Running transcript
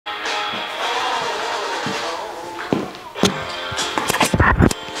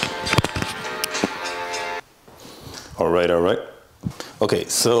All right. Okay,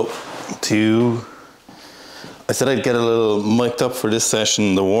 so I said I'd get a little mic'd up for this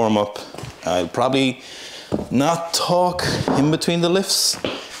session, the warm up. I'll probably not talk in between the lifts,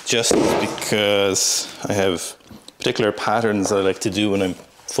 just because I have particular patterns I like to do when I'm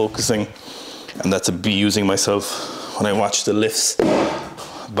focusing, and that's abusing myself when I watch the lifts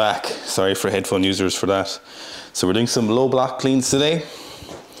back. Sorry for headphone users for that. So we're doing some low block cleans today.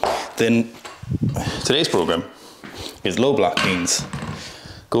 Then today's program is low block cleans.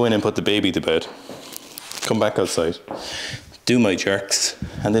 Go in and put the baby to bed. Come back outside. Do my jerks.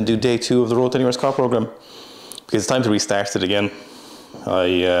 And then do day 2 of the Road to Anywhere squat program. Because it's time to restart it again.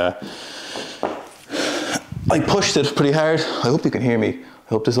 I pushed it pretty hard. I hope you can hear me. I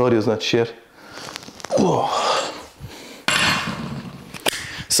hope this audio is not shit. Oh.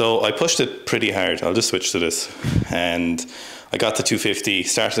 So I pushed it pretty hard. I'll just switch to this. And I got to 250,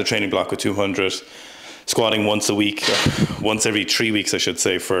 started the training block with 200, squatting once a week, once every 3 weeks I should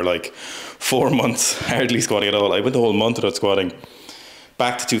say, for like 4 months, hardly squatting at all. I went the whole month without squatting.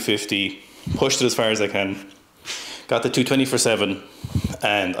 Back to 250, pushed it as far as I can, got to 220 for 7,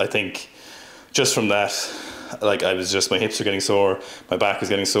 and I think just from that, like my hips were getting sore, my back was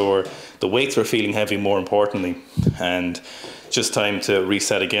getting sore, the weights were feeling heavy more importantly, and just time to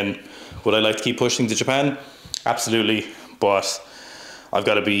reset again. Would I like to keep pushing to Japan? Absolutely, but I've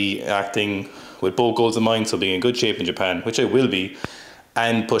got to be acting with both goals in mind, so being in good shape in Japan, which I will be,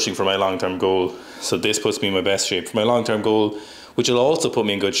 and pushing for my long-term goal. So this puts me in my best shape for my long-term goal, which will also put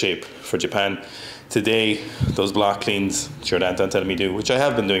me in good shape for Japan. Today, those block cleans, sure Anton telling me to do, which I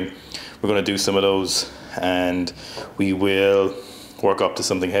have been doing, we're going to do some of those, and we will work up to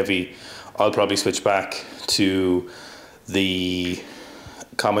something heavy. I'll probably switch back to the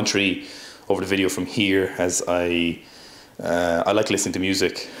commentary over the video from here, as I like listening to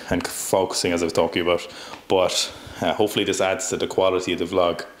music and focusing, as I was talking about, but hopefully this adds to the quality of the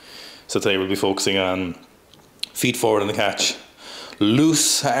vlog. So today we'll be focusing on feet forward on the catch,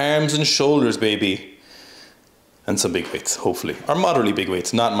 loose arms and shoulders, baby, and some big weights, hopefully, or moderately big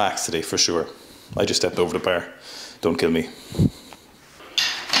weights, not max today for sure. I just stepped over the bar, don't kill me.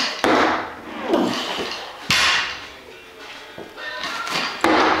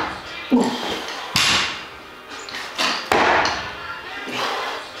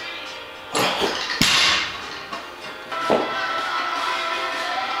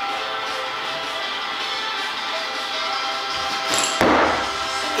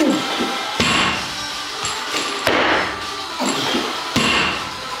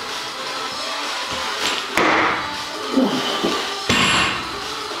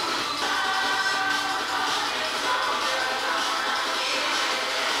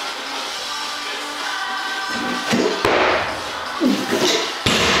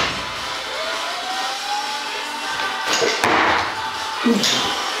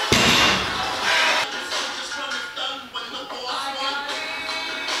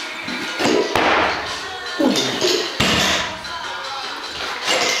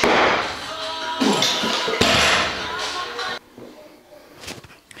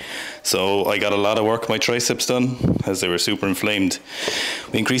 So I got a lot of work my triceps done, as they were super inflamed.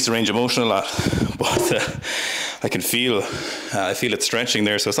 We increased the range of motion a lot, but I can feel, I feel it stretching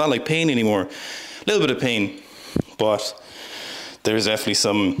there, so it's not like pain anymore. A little bit of pain, but there's definitely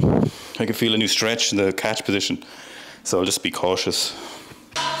some, I can feel a new stretch in the catch position, so I'll just be cautious.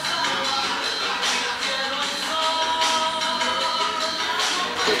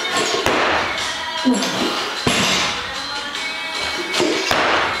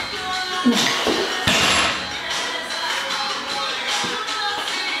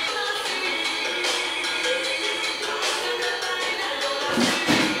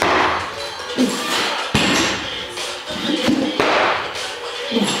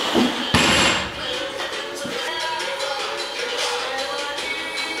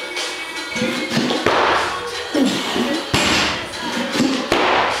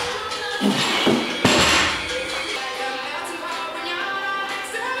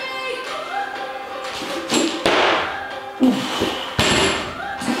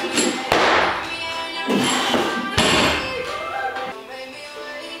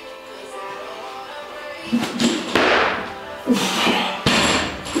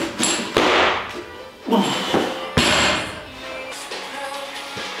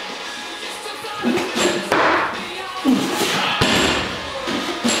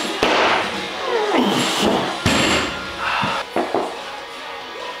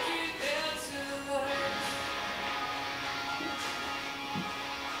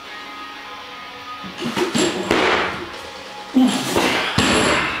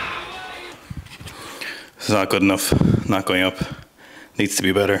 It's not good enough, not going up. Needs to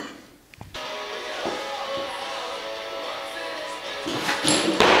be better.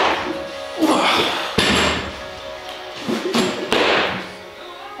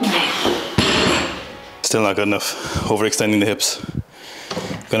 Still not good enough. Overextending the hips.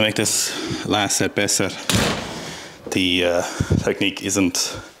 I'm gonna make this last set best set. The technique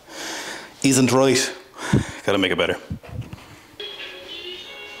isn't right. Gotta make it better.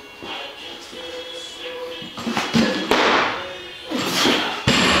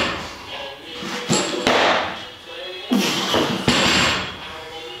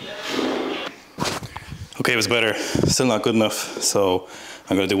 Okay, it was better. Still not good enough, so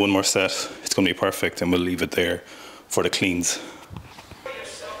I'm going to do one more set. It's going to be perfect, and we'll leave it there for the cleans.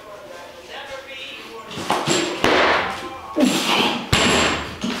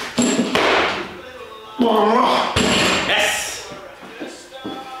 Yes!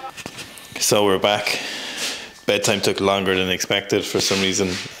 So we're back. Bedtime took longer than expected for some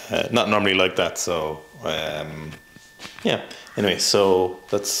reason. Not normally like that, so yeah. Anyway, so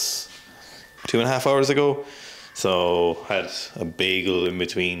that's 2.5 hours ago. So had a bagel in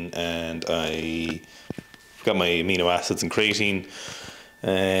between, and I got my amino acids and creatine,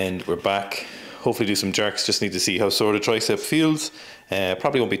 and we're back. Hopefully do some jerks. Just need to see how sore the tricep feels.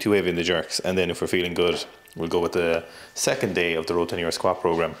 Probably won't be too heavy in the jerks, and then if we're feeling good, we'll go with the second day of the Road to Anywhere squat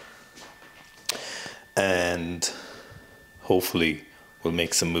program, and hopefully we'll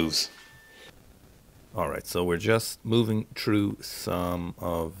make some moves. Alright, so we're just moving through some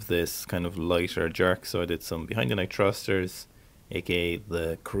of this kind of lighter jerk. So I did some behind the neck thrusters, aka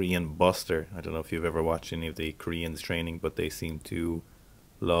the Korean Buster. I don't know if you've ever watched any of the Koreans training, but they seem to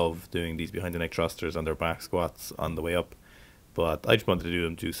love doing these behind the neck thrusters on their back squats on the way up. But I just wanted to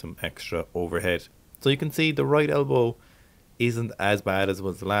do some extra overhead. So you can see the right elbow isn't as bad as it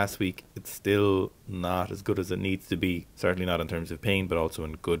was last week. It's still not as good as it needs to be. Certainly not in terms of pain, but also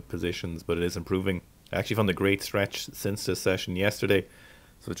in good positions, but it is improving. I actually found a great stretch since this session yesterday.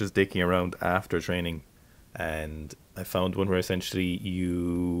 So just digging around after training, and I found one where essentially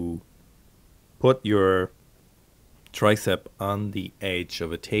you put your tricep on the edge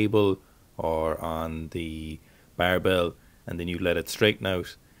of a table or on the barbell, and then you let it straighten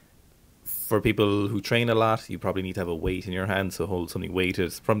out. For people who train a lot, you probably need to have a weight in your hand, so hold something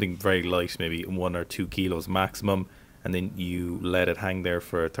weighted, something very light, maybe 1 or 2 kilos maximum, and then you let it hang there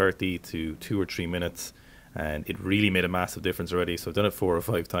for 30 to 2 or 3 minutes, and it really made a massive difference already. So I've done it 4 or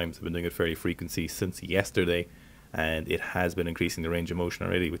 5 times. I've been doing it fairly frequently since yesterday, and it has been increasing the range of motion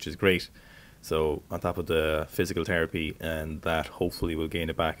already, which is great. So on top of the physical therapy, and that hopefully will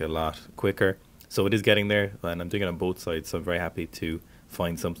gain it back a lot quicker. So it is getting there, and I'm doing it on both sides, so I'm very happy to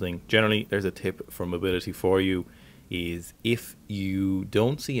find something. Generally, there's a tip for mobility for you, is if you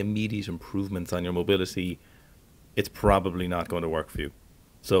don't see immediate improvements on your mobility, it's probably not going to work for you.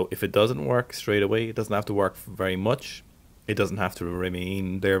 So if it doesn't work straight away, it doesn't have to work very much. It doesn't have to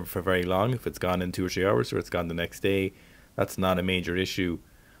remain there for very long. If it's gone in 2 or 3 hours, or it's gone the next day, that's not a major issue.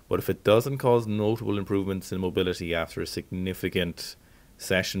 But if it doesn't cause notable improvements in mobility after a significant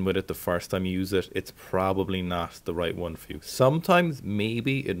session with it the first time you use it, it's probably not the right one for you. Sometimes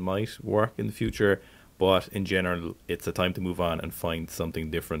maybe it might work in the future, but in general, it's a time to move on and find something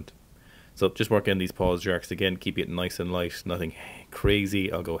different. So just work on these pause jerks again, keep it nice and light, nothing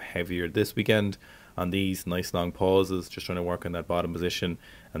crazy. I'll go heavier this weekend on these nice long pauses, just trying to work on that bottom position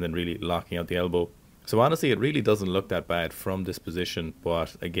and then really locking out the elbow. So honestly, it really doesn't look that bad from this position,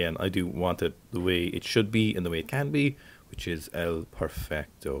 but again, I do want it the way it should be and the way it can be, which is El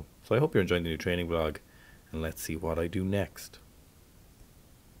Perfecto. So I hope you're enjoying the new training vlog, and let's see what I do next.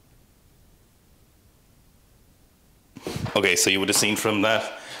 Okay, so you would have seen from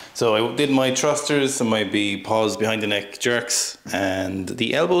that. So I did my thrusters and my pause behind the neck jerks, and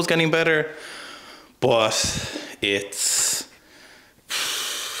the elbow's getting better, but it's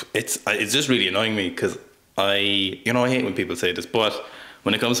just really annoying me, because I hate when people say this, but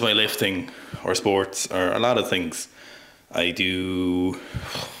when it comes to my lifting or sports or a lot of things, I feel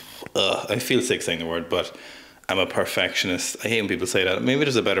sick saying the word, but I'm a perfectionist. I hate when people say that. Maybe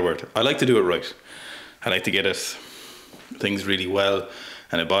there's a better word. I like to do it right. I like to get things really well,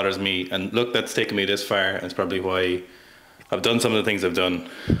 and it bothers me. And look, that's taken me this far, and it's probably why I've done some of the things I've done,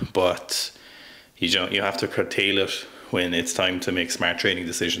 but you have to curtail it when it's time to make smart training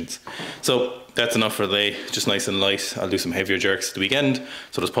decisions. So that's enough for today, just nice and light. I'll do some heavier jerks at the weekend.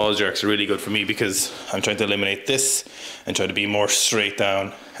 So those pause jerks are really good for me, because I'm trying to eliminate this and try to be more straight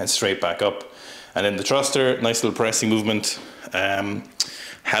down and straight back up. And then the thruster, nice little pressing movement.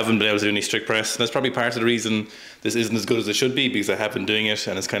 Haven't been able to do any strict press. That's probably part of the reason this isn't as good as it should be, because I have been doing it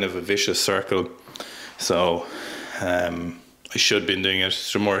and it's kind of a vicious circle. So I should have been doing it.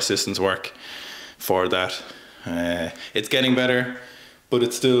 Some more assistance work for that. It's getting better, but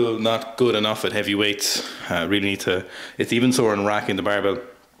it's still not good enough at heavy weights. Really need to, it's even sore and racking the barbell.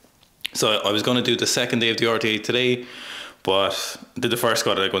 So I was going to do the second day of the RTA today, but did the first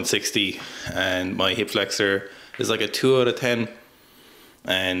squat at like 160, and my hip flexor is like a 2 out of 10.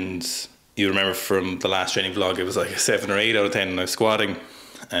 And you remember from the last training vlog, it was like a 7 or 8 out of 10 and I was squatting,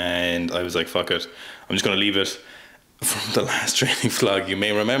 and I was like, fuck it, I'm just going to leave it. From the last training vlog, you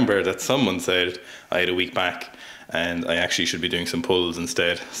may remember that someone said I had a week back and I actually should be doing some pulls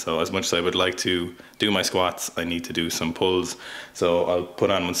instead. So as much as I would like to do my squats, I need to do some pulls. So I'll put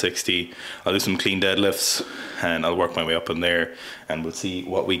on 160, I'll do some clean deadlifts, and I'll work my way up in there, and we'll see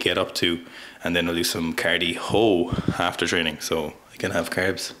what we get up to. And then I'll do some cardio after training, so I can have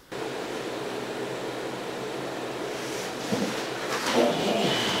carbs.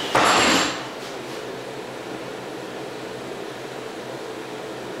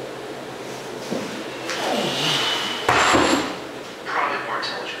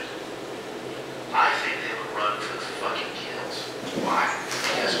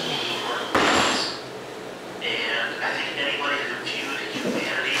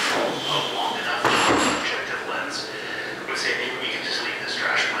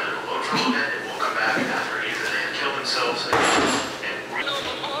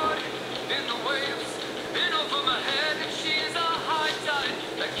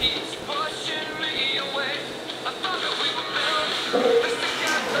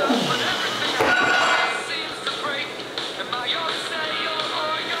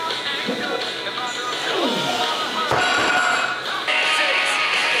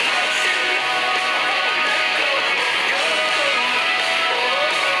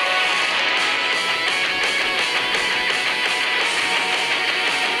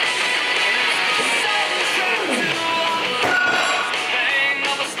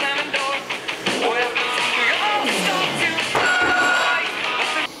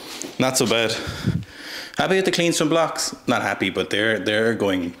 Not so bad. Happy with the cleans from blocks? Not happy, but they're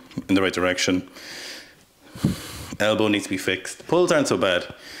going in the right direction. Elbow needs to be fixed. Pulls aren't so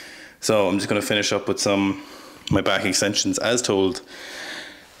bad. So I'm just going to finish up with my back extensions as told.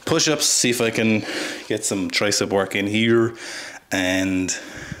 Push-ups, see if I can get some tricep work in here, and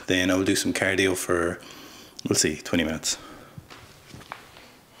then I'll do some cardio for, we'll see, 20 minutes.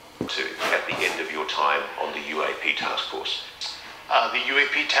 At the end of your time on the UAP task force? The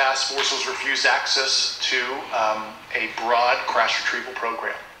UAP task force was refused access to a broad crash retrieval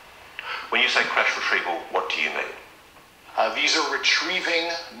program. When you say crash retrieval, what do you mean? These are retrieving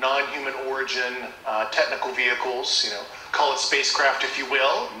non-human origin technical vehicles, call it spacecraft if you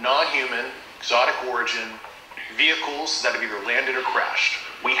will, non-human, exotic origin vehicles that have either landed or crashed.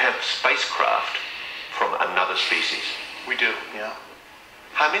 We have spacecraft from another species. We do, yeah.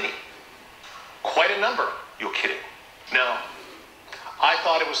 How many? Quite a number. You're kidding. No. I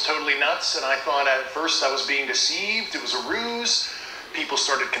thought it was totally nuts, and I thought at first I was being deceived. It was a ruse. People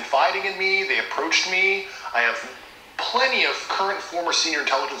started confiding in me. They approached me. I have plenty of current former senior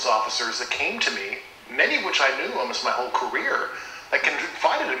intelligence officers that came to me, many of which I knew almost my whole career, that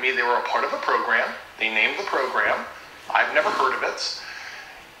confided in me they were a part of a program. They named the program. I've never heard of it.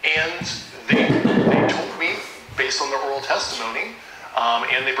 And they told me, based on their oral testimony,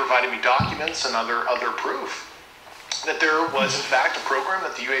 and they provided me documents and other proof, that there was, in fact, a program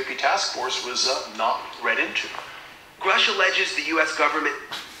that the UAP task force was not read into. Grush alleges the U.S. government...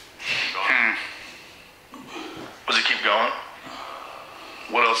 Does it keep going?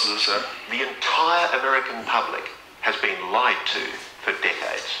 What else does it say? The entire American public has been lied to for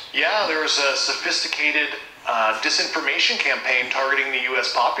decades. Yeah, there's a sophisticated disinformation campaign targeting the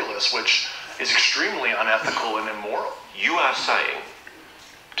U.S. populace, which is extremely unethical and immoral. You are saying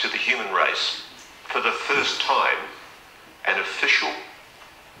to the human race, for the first time, an official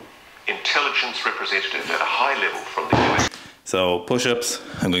intelligence representative at a high level from the US. So push-ups,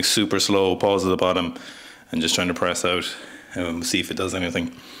 I'm going super slow, pause at the bottom, and just trying to press out and see if it does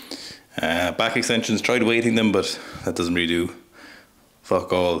anything. Back extensions, tried weighting them, but that doesn't really do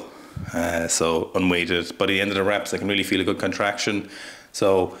fuck all. So unweighted. By the end of the reps, I can really feel a good contraction.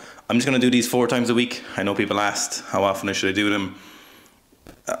 So I'm just going to do these 4 times a week. I know people asked how often should I do them.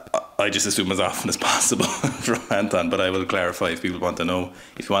 I just assume as often as possible from Anton, but I will clarify if people want to know.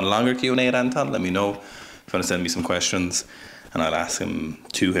 If you want a longer Q&A at Anton, let me know. If you want to send me some questions, and I'll ask him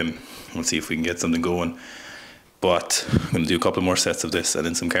to him. We'll see if we can get something going. But I'm going to do a couple more sets of this and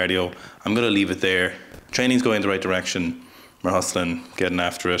then some cardio. I'm going to leave it there. Training's going in the right direction. We're hustling, getting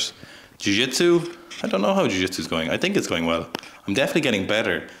after it. Jiu-Jitsu, I don't know how Jiu-Jitsu's going. I think it's going well. I'm definitely getting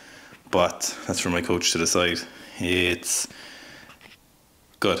better, but that's for my coach to decide. It's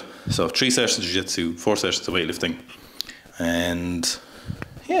good. So 3 sessions of jiu-jitsu, 4 sessions of weightlifting, and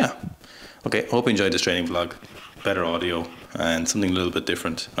yeah. Okay, hope you enjoyed this training vlog. Better audio and something a little bit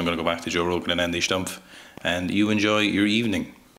different. I'm going to go back to Joe Rogan and Andy Stumpf, and you enjoy your evening.